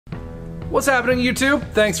What's happening, YouTube?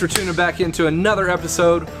 Thanks for tuning back into another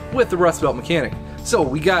episode with the Rustbelt Mechanic. So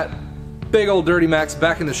we got big old Dirty Max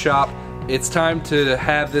back in the shop. It's time to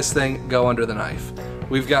have this thing go under the knife.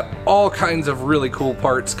 We've got all kinds of really cool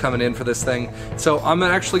parts coming in for this thing. So I'm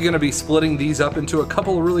actually going to be splitting these up into a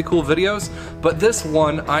couple of really cool videos, but this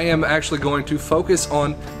one I am actually going to focus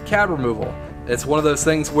on cab removal. It's one of those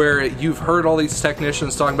things where you've heard all these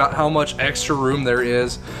technicians talking about how much extra room there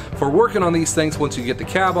is for working on these things once you get the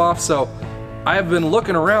cab off. So I've been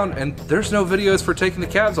looking around and there's no videos for taking the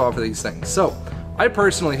cabs off of these things. So I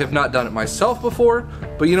personally have not done it myself before,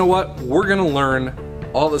 but you know what? We're gonna learn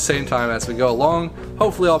all at the same time as we go along.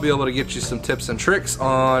 Hopefully I'll be able to get you some tips and tricks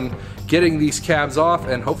on getting these cabs off,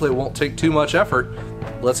 and hopefully it won't take too much effort.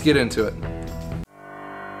 Let's get into it.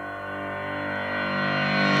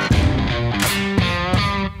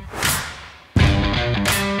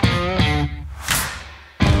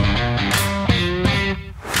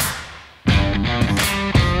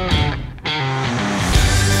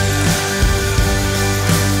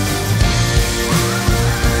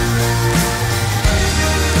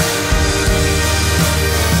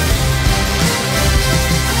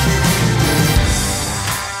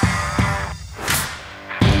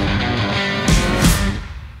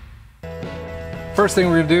 First thing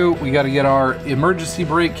we're gonna do, we gotta get our emergency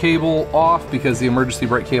brake cable off, because the emergency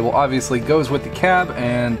brake cable obviously goes with the cab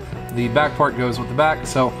and the back part goes with the back.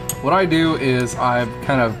 So what I do is I've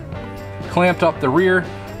kind of clamped up the rear,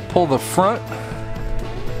 pull the front,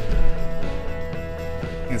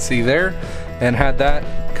 you can see there, and had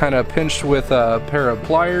that kind of pinched with a pair of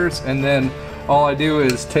pliers, and then all I do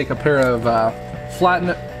is take a pair of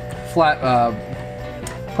flat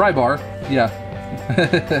pry bar,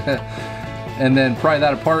 and then pry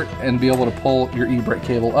that apart and be able to pull your e-brake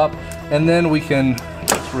cable up, and then we can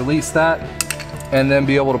just release that and then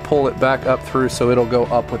be able to pull it back up through so it'll go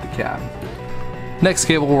up with the cab. Next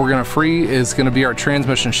cable we're going to free is going to be our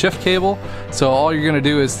transmission shift cable. So all you're going to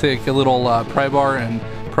do is take a little pry bar and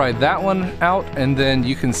pry that one out, and then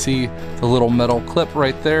you can see the little metal clip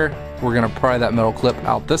right there. We're going to pry that metal clip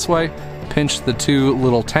out this way, pinch the two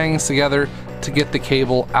little tangs together to get the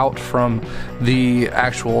cable out from the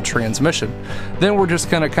actual transmission. Then we're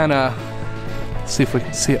just gonna kind of see if we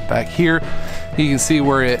can see it back here. You can see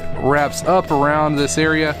where it wraps up around this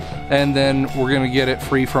area, and then we're gonna get it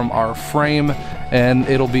free from our frame, and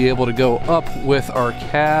it'll be able to go up with our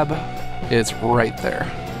cab. It's right there.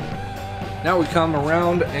 Now we come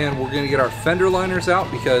around and we're gonna get our fender liners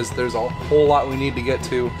out, because there's a whole lot we need to get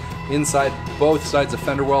to inside both sides of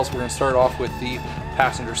fender wells. We're gonna start off with the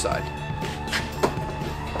passenger side.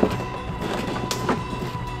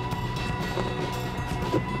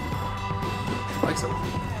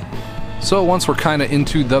 So once we're kind of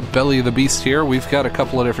into the belly of the beast here, we've got a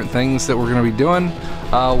couple of different things that we're going to be doing.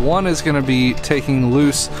 One is going to be taking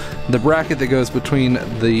loose the bracket that goes between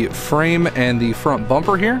the frame and the front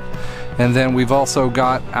bumper here. And then we've also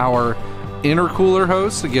got our intercooler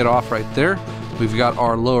hose to get off right there. We've got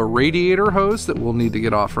our lower radiator hose that we'll need to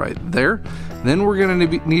get off right there. Then we're going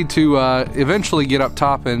to need to eventually get up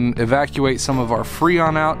top and evacuate some of our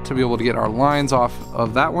Freon out to be able to get our lines off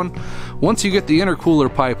of that one. Once you get the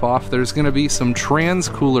intercooler pipe off, there's going to be some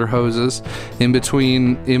transcooler hoses in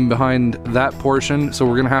behind that portion. So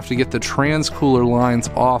we're going to have to get the transcooler lines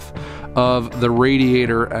off of the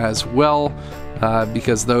radiator as well,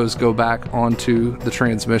 because those go back onto the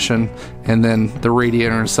transmission, and then the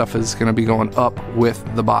radiator and stuff is going to be going up with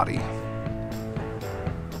the body.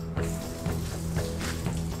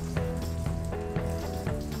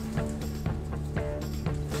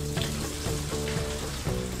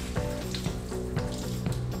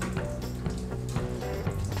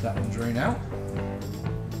 That one drain out.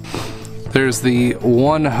 There's the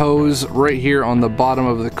one hose right here on the bottom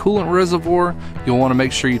of the coolant reservoir. You'll want to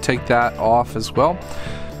make sure you take that off as well.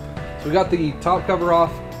 So we got the top cover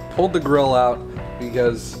off, pulled the grill out,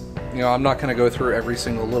 because I'm not going to go through every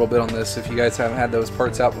single little bit on this. If you guys haven't had those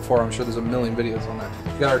parts out before, I'm sure there's a million videos on that.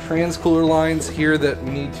 We got our transcooler lines here that we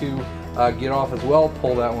need to get off as well.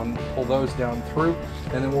 Pull those down through,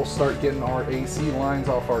 and then we'll start getting our AC lines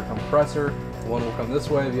off our compressor. One will come this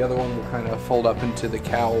way, the other one will kind of fold up into the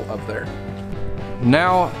cowl up there.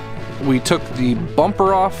 Now we took the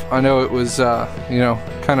bumper off. I know it was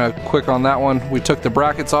kind of quick on that one. We took the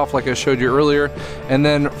brackets off like I showed you earlier, and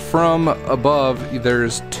then from above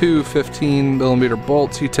there's two 15mm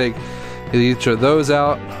bolts. You take each of those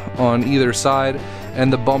out on either side,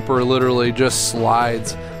 and the bumper literally just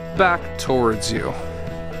slides back towards you.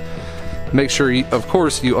 Make sure of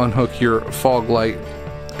course you unhook your fog light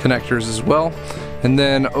connectors as well. And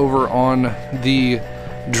then over on the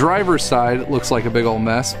driver's side, it looks like a big old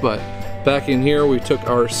mess, but Back in here, we took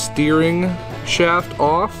our steering shaft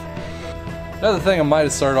off. Another thing I might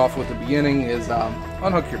have started off with at the beginning is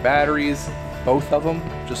unhook your batteries, both of them,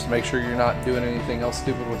 just to make sure you're not doing anything else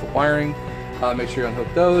stupid with the wiring. Make sure you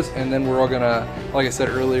unhook those, and then we're all gonna, like I said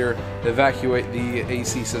earlier, evacuate the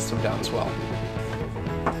AC system down as well.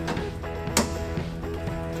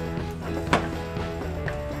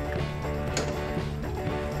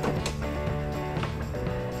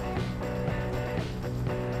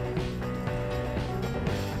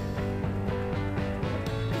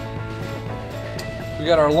 We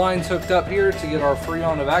got our lines hooked up here to get our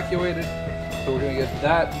Freon evacuated. So we're gonna get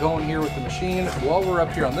that going here with the machine. While we're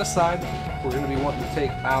up here on this side, we're gonna be wanting to take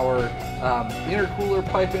our intercooler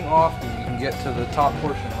piping off, and you can get to the top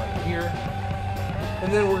portion right here.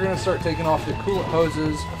 And then we're gonna start taking off the coolant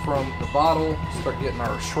hoses from the bottle, start getting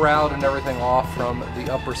our shroud and everything off from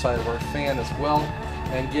the upper side of our fan as well,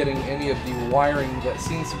 and getting any of the wiring that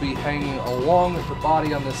seems to be hanging along the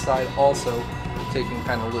body on this side also taken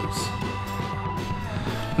kind of loose.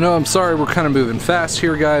 No, I'm sorry, we're kind of moving fast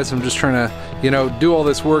here, guys. I'm just trying to, you know, do all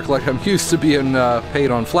this work like I'm used to being paid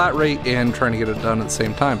on flat rate and trying to get it done at the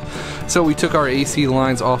same time. So we took our AC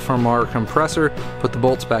lines off from our compressor, put the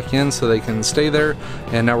bolts back in so they can stay there,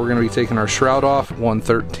 and now we're going to be taking our shroud off,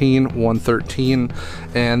 113, 113,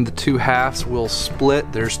 and the two halves will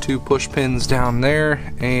split. There's two push pins down there,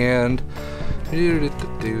 and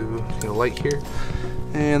light here,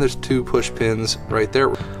 and there's two push pins right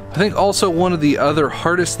there. I think also one of the other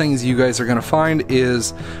hardest things you guys are going to find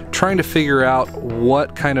is trying to figure out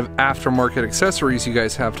what kind of aftermarket accessories you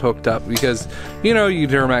guys have hooked up, because you know, you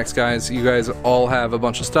Duramax guys, you guys all have a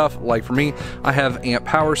bunch of stuff. Like for me, I have amp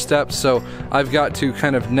power steps, so I've got to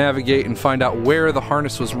kind of navigate and find out where the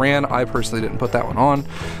harness was ran. I personally didn't put that one on,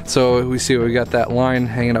 so we see we got that line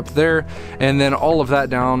hanging up there, and then all of that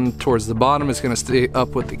down towards the bottom is going to stay up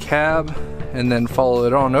with the cab, and then follow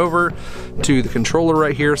it on over to the controller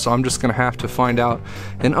right here. So I'm just gonna have to find out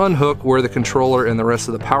and unhook where the controller and the rest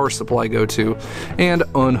of the power supply go to, and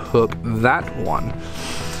unhook that one.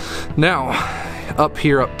 Now, up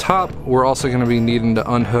here up top, we're also gonna be needing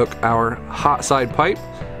to unhook our hot side pipe.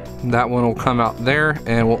 That one will come out there,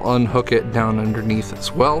 and we'll unhook it down underneath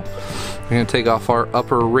as well. We're gonna take off our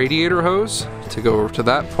upper radiator hose to go over to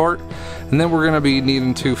that part, and then we're gonna be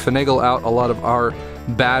needing to finagle out a lot of our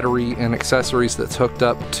battery and accessories that's hooked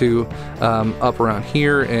up to up around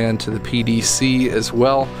here and to the PDC as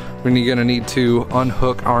well. We're gonna need to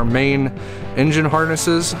unhook our main engine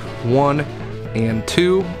harnesses, 1 and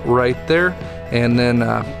 2 right there, and then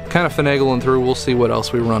kind of finagling through. We'll see what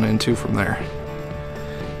else we run into from there.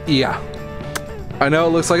 Yeah, I know it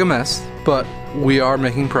looks like a mess, but we are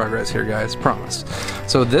making progress here, guys, promise.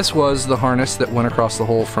 So this was the harness that went across the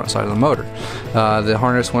whole front side of the motor. The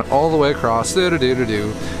harness went all the way across,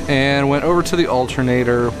 and went over to the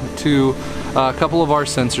alternator, to a couple of our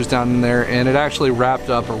sensors down in there, and it actually wrapped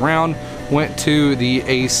up around, went to the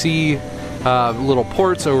AC little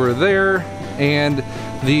ports over there, and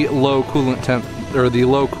the low coolant temp, or the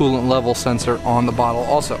low coolant level sensor on the bottle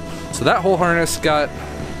also. So that whole harness got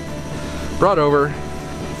brought over,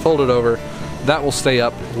 folded over. That will stay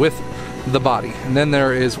up with the body. And then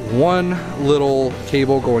there is one little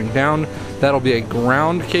cable going down. That'll be a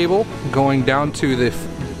ground cable going down to the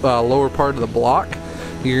lower part of the block.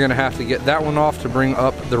 You're gonna have to get that one off to bring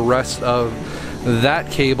up the rest of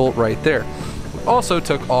that cable right there. Also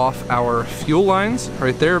took off our fuel lines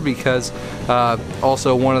right there, because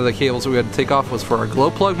also one of the cables that we had to take off was for our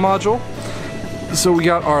glow plug module. So we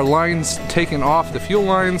got our lines taken off, the fuel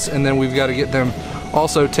lines, and then we've got to get them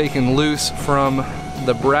also taken loose from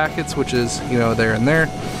the brackets, which is, you know, there and there.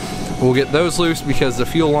 We'll get those loose because the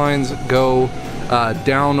fuel lines go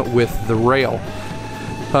down with the rail.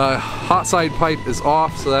 Hot side pipe is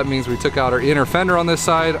off, so that means we took out our inner fender on this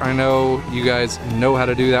side. I know you guys know how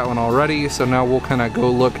to do that one already, so now we'll kind of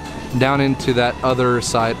go look down into that other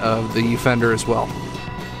side of the fender as well.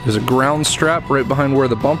 There's a ground strap right behind where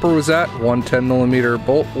the bumper was at, 1 10mm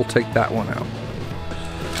bolt. We'll take that one out.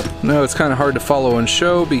 No, it's kind of hard to follow and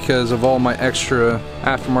show because of all my extra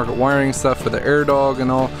aftermarket wiring stuff for the air dog and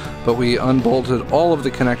all, but we unbolted all of the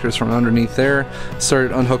connectors from underneath there,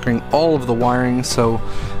 started unhooking all of the wiring so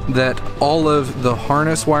that all of the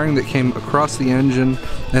harness wiring that came across the engine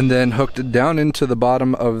and then hooked it down into the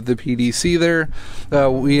bottom of the PDC there,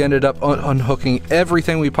 we ended up unhooking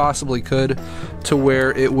everything we possibly could to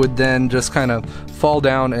where it would then just kind of fall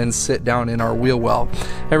down and sit down in our wheel well.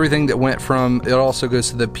 Everything that went from, it also goes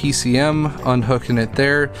to the PCM, unhooking it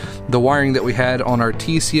there. The wiring that we had on our our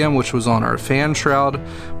TCM, which was on our fan shroud.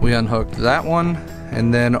 We unhooked that one,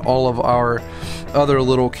 and then all of our other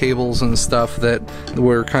little cables and stuff that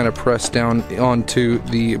were kind of pressed down onto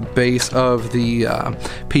the base of the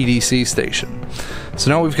PDC station. So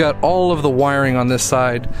now we've got all of the wiring on this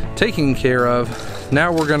side taken care of.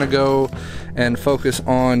 Now we're gonna go and focus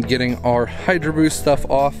on getting our Hydro Boost stuff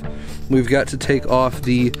off. We've got to take off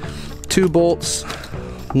the 2 bolts,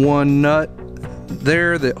 1 nut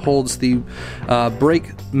there that holds the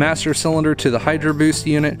brake master cylinder to the Hydro Boost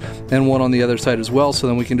unit, and 1 on the other side as well, so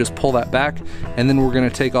then we can just pull that back. And then we're going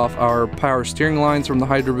to take off our power steering lines from the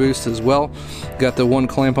Hydro Boost as well. Got the 1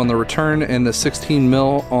 clamp on the return and the 16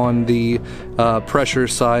 mil on the pressure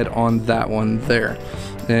side on that one there,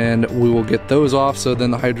 and we will get those off, so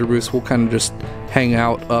then the Hydro Boost will kind of just hang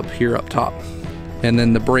out up here up top, and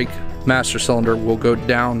then the brake master cylinder will go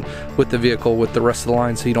down with the vehicle with the rest of the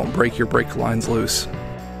line, so you don't break your brake lines loose.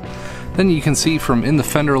 Then you can see from in the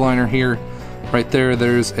fender liner here, right there,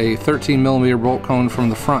 there's a 13mm bolt cone from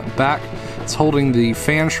the front back. It's holding the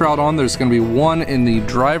fan shroud on. There's going to be 1 in the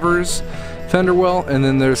driver's fender well, and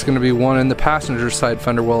then there's going to be 1 in the passenger side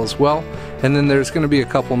fender well as well, and then there's going to be a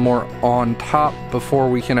couple more on top before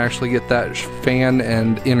we can actually get that fan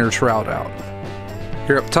and inner shroud out.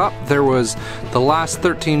 Here up top there was the last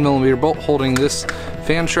 13mm bolt holding this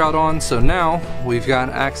fan shroud on, so now we've got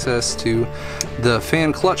access to the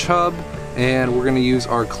fan clutch hub, and we're going to use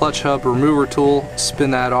our clutch hub remover tool, spin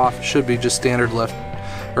that off. It should be just standard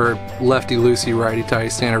lefty loosey righty tighty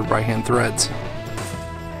standard by hand threads.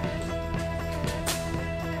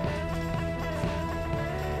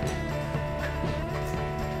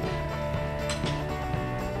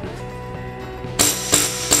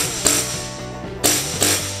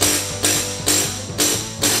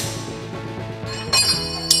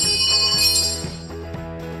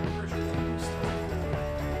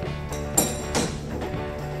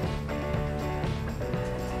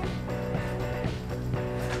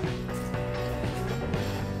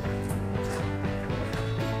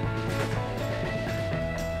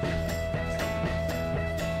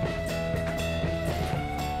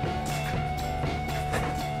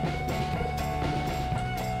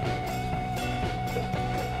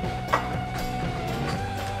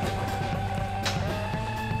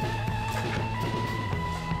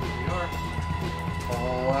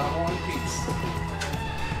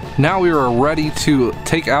 Now we are ready to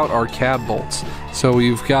take out our cab bolts. So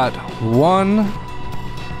we've got 1,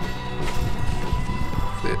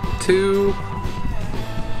 2,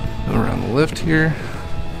 around the lift here,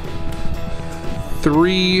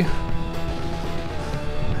 3,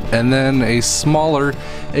 and then a smaller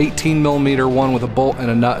 18mm one with a bolt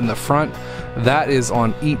and a nut in the front. That is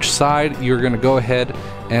on each side. You're going to go ahead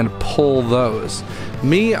and pull those.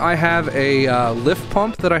 Me, I have a lift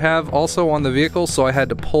pump that I have also on the vehicle, so I had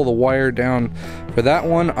to pull the wire down for that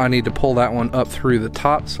one. I need to pull that one up through the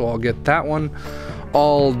top, so I'll get that one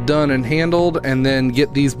all done and handled, and then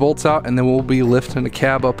get these bolts out, and then we'll be lifting the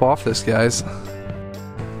cab up off this, guys.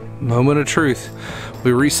 Moment of truth.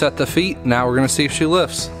 We reset the feet. Now we're going to see if she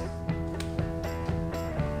lifts.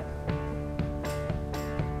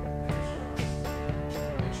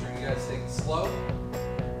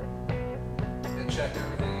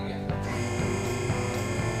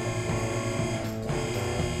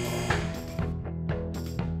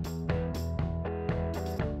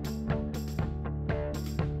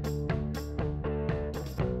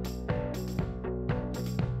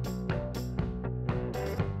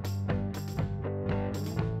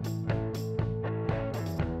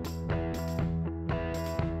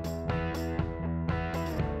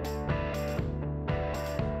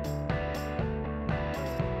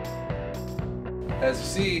 As you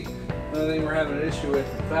see, another thing we're having an issue with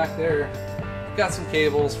back there, got some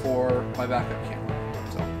cables for my backup camera.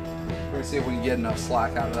 So we're gonna see if we can get enough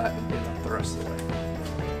slack out of that and get it up the rest of the way.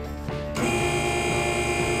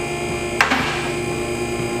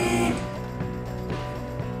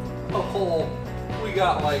 Oh, we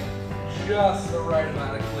got like just the right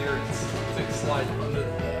amount of clearance to slide under the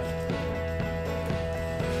lift.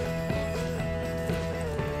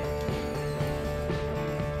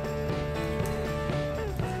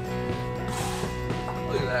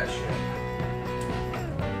 Look at that shit.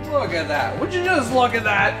 Look at that. Would you just look at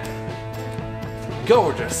that?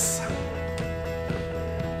 Gorgeous.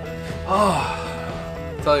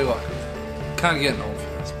 Oh, tell you what, kind of getting old for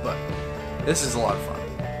this, but this is a lot of fun.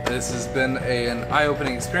 This has been an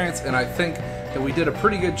eye-opening experience, and I think that we did a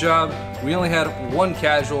pretty good job. We only had one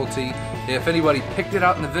casualty. If anybody picked it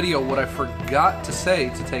out in the video, what I forgot to say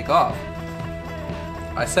to take off,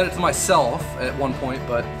 I said it to myself at one point,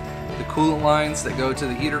 but the coolant lines that go to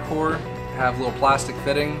the heater core have little plastic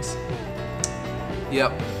fittings.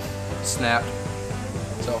 Yep, snapped.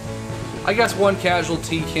 So I guess one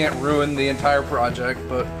casualty can't ruin the entire project,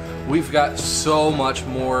 but we've got so much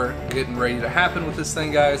more getting ready to happen with this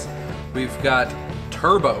thing, guys. We've got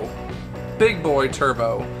turbo, big boy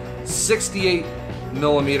turbo, 68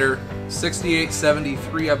 millimeter,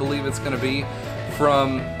 6873 I believe it's going to be,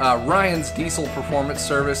 from Ryan's Diesel Performance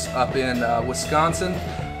Service up in Wisconsin,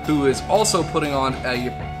 who is also putting on a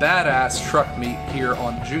badass truck meet here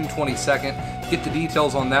on June 22nd. Get the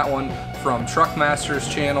details on that one from Truckmaster's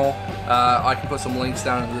channel. I can put some links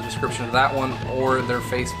down in the description of that one, or their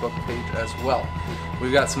Facebook page as well.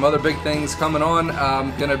 We've got some other big things coming on.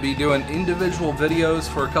 I'm going to be doing individual videos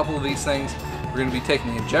for a couple of these things. We're going to be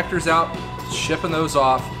taking the injectors out, shipping those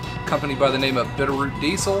off. A company by the name of Bitterroot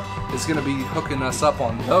Diesel is going to be hooking us up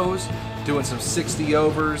on those, doing some 60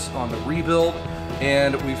 overs on the rebuild,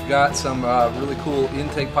 and we've got some really cool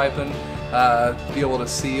intake piping to be able to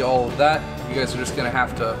see all of that. You guys are just going to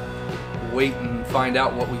have to wait and find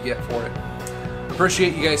out what we get for it.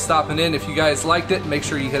 Appreciate you guys stopping in. If you guys liked it, make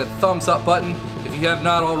sure you hit a thumbs up button. If you have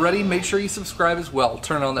not already, make sure you subscribe as well.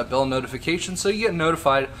 Turn on that bell notification so you get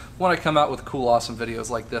notified when I come out with cool, awesome videos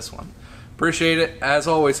like this one. Appreciate it. As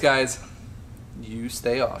always, guys, you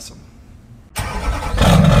stay awesome.